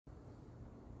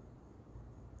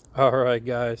Alright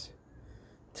guys,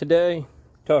 today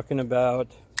talking about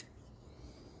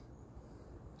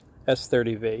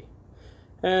S30V,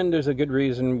 and there's a good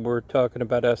reason we're talking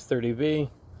about S30V.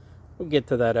 We'll get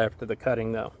to that after the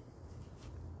cutting though.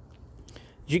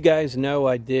 As you guys know,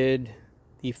 I did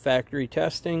the factory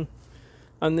testing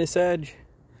on this edge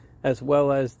as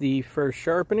well as the first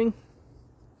sharpening,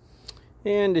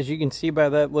 and as you can see by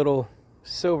that little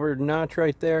silver notch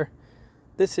right there,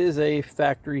 this is a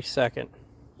factory second.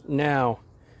 Now,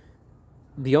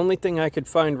 the only thing I could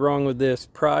find wrong with this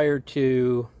prior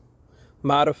to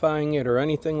modifying it or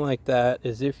anything like that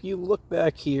is if you look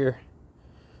back here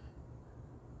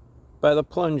by the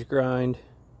plunge grind,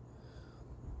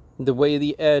 the way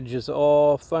the edge is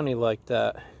all funny like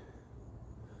that.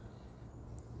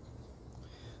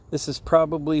 This is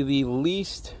probably the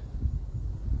least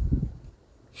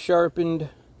sharpened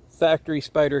factory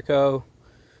Spyderco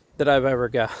that I've ever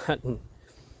gotten.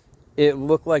 It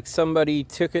looked like somebody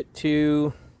took it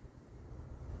to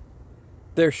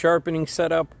their sharpening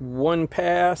setup one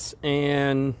pass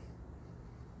and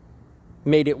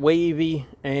made it wavy,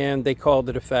 and they called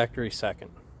it a factory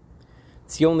second.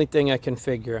 It's the only thing I can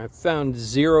figure. I've found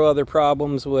zero other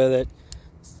problems with it.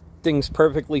 Thing's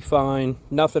perfectly fine,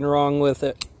 nothing wrong with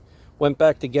it. Went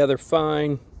back together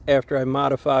fine after I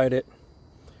modified it.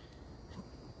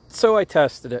 So I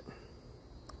tested it,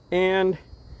 and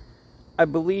I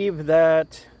believe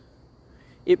that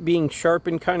it being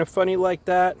sharpened kind of funny like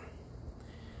that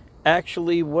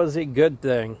actually was a good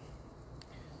thing.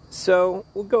 So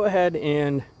we'll go ahead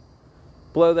and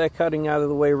blow that cutting out of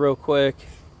the way real quick,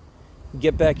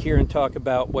 get back here and talk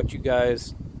about what you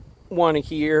guys want to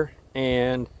hear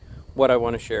and what I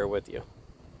want to share with you.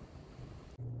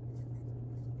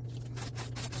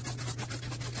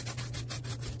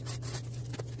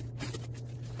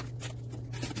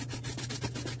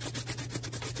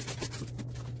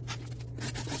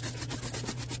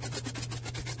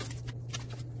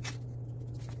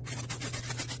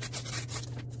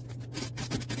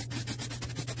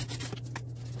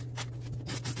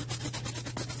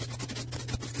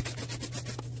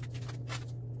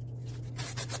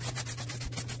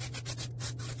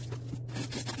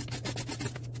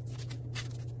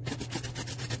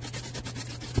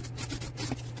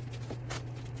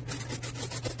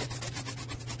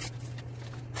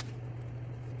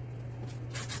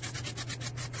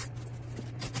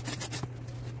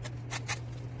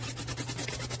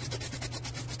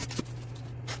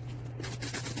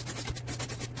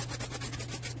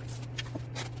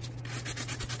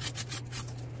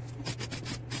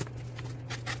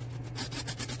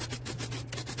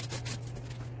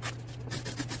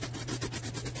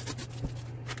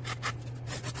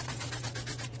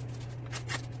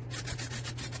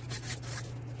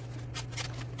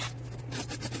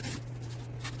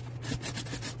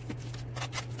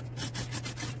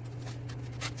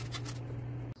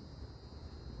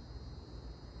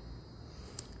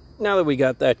 Now that we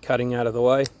got that cutting out of the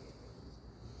way,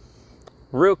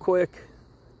 real quick,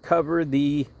 cover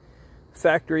the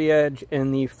factory edge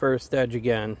and the first edge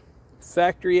again.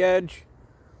 Factory edge,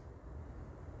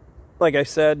 like I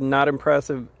said, not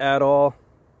impressive at all.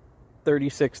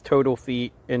 36 total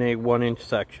feet in a 1-inch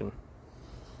section.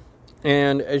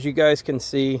 And as you guys can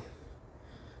see,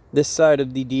 this side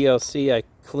of the DLC I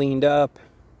cleaned up.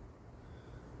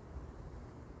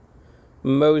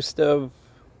 Most of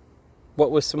what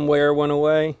was some wear went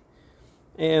away,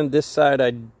 and this side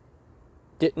I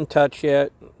didn't touch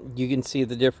yet. You can see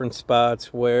the different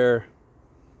spots where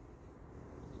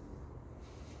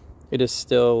it is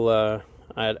still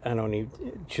I don't need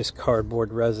just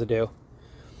cardboard residue.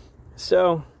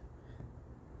 So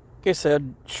like I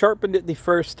said, sharpened it the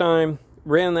first time,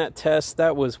 ran that test.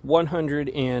 That was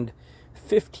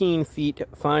 115 feet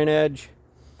fine edge,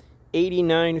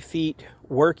 89 feet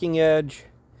working edge,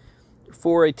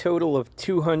 for a total of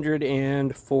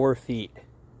 204 feet.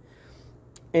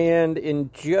 And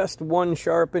in just one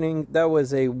sharpening, that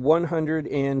was a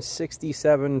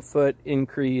 167 foot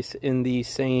increase in the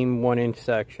same 1-inch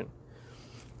section.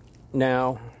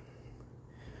 Now,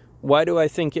 why do I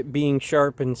think it being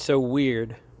sharpened so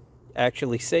weird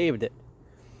actually saved it?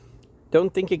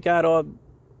 Don't think it got all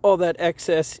that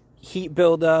excess heat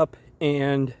buildup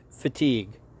and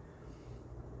fatigue.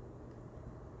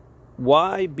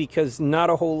 Why? Because not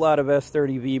a whole lot of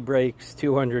S30V breaks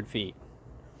 200 feet.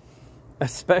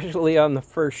 Especially on the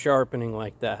first sharpening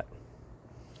like that.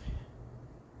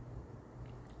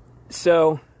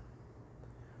 So,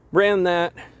 ran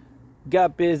that,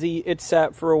 got busy, it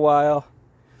sat for a while,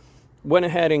 went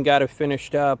ahead and got it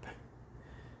finished up,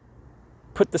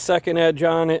 put the second edge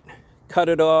on it, cut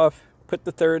it off, put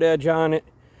the third edge on it,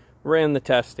 ran the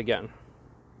test again.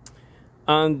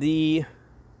 On the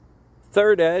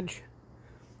third edge,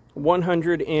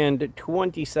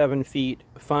 127 feet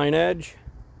fine edge,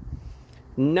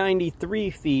 93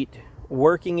 feet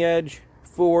working edge,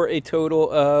 for a total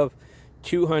of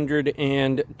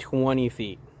 220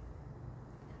 feet.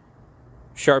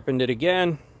 Sharpened it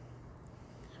again.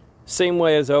 Same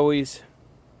way as always.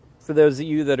 For those of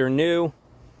you that are new,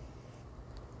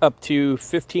 up to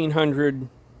 1500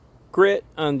 grit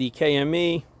on the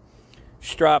KME,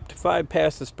 stropped 5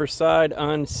 passes per side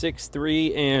on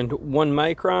 6.3 and 1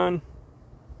 micron,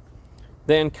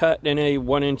 then cut in a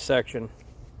 1-inch section.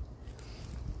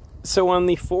 So on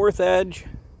the fourth edge,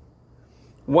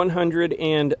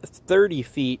 130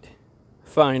 feet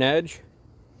fine edge,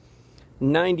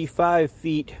 95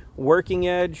 feet working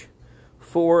edge,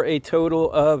 for a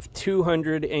total of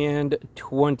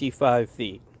 225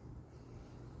 feet.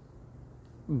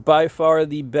 By far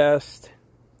the best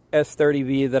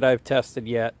S30V that I've tested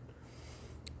yet,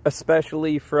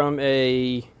 especially from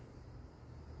a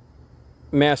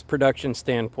mass production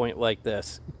standpoint like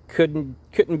this.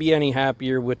 Couldn't be any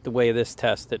happier with the way this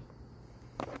tested.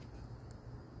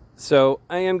 So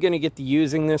I am going to get to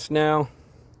using this now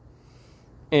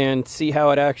and see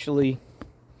how it actually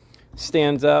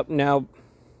stands up. Now,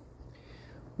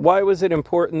 why was it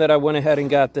important that I went ahead and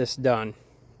got this done?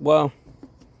 Well,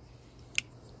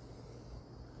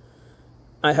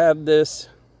 I have this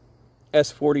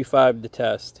S45 to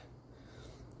test.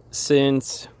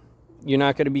 Since you're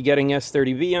not going to be getting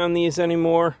S30V on these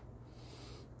anymore,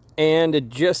 and it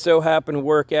just so happened to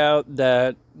work out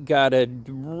that got a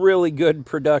really good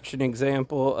production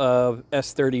example of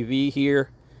S30V here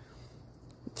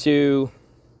to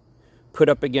put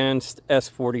up against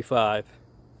S45.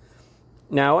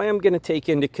 Now I am going to take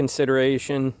into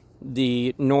consideration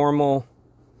the normal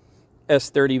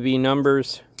S30V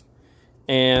numbers,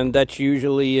 and that's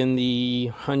usually in the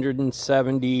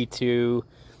 170 to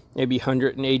maybe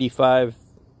 185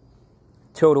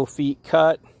 total feet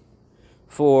cut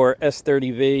for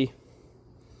S30V.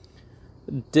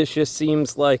 This just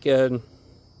seems like a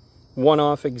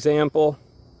one-off example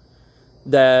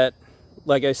that,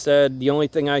 like I said, the only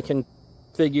thing I can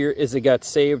figure is it got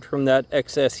saved from that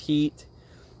excess heat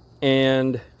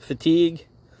and fatigue,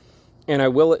 and I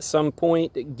will at some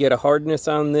point get a hardness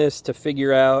on this to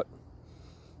figure out,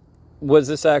 was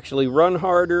this actually run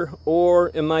harder,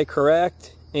 or am I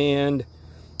correct and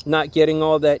not getting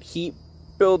all that heat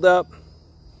buildup?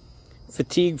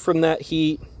 Fatigue from that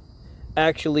heat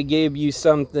actually gave you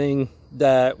something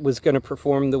that was going to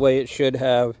perform the way it should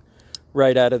have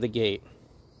right out of the gate.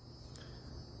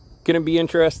 Going to be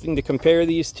interesting to compare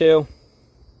these two.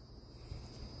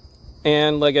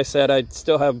 And like I said, I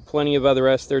still have plenty of other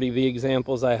S30V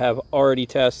examples I have already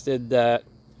tested that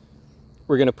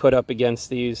we're going to put up against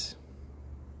these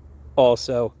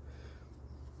also.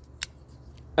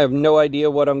 I have no idea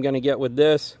what I'm going to get with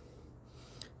this.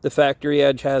 The factory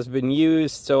edge has been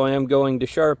used, so I am going to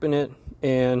sharpen it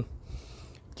and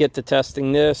get to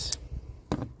testing this,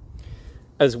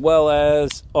 as well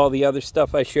as all the other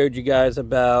stuff I showed you guys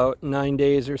about 9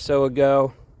 days or so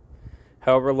ago,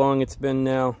 however long it's been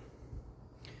now.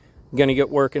 I'm going to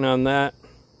get working on that.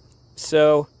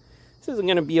 So this isn't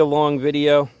going to be a long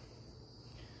video.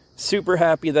 Super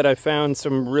happy that I found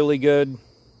some really good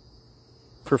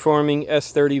performing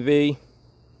S30V.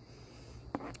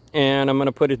 And I'm going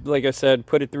to put it, like I said,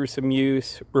 put it through some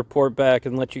use, report back,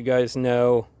 and let you guys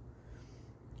know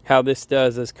how this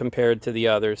does as compared to the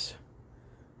others.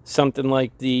 Something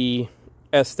like the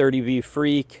S30V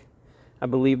Freak, I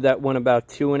believe that went about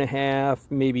 2.5,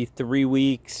 maybe 3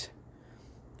 weeks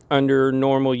under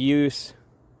normal use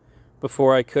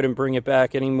before I couldn't bring it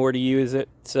back anymore to use it.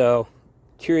 So,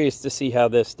 curious to see how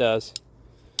this does.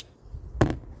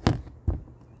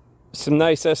 Some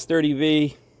nice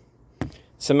S30V.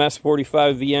 Some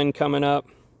S45VN coming up.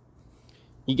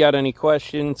 You got any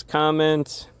questions,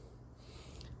 comments?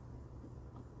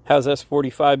 How's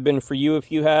S45 been for you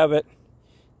if you have it?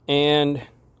 And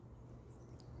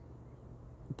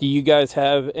do you guys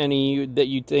have any that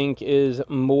you think is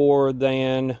more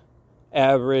than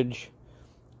average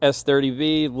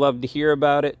S30V? Love to hear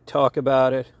about it, talk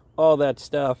about it, all that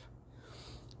stuff.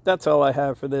 That's all I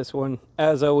have for this one.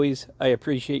 As always, I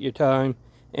appreciate your time,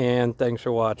 and thanks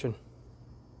for watching.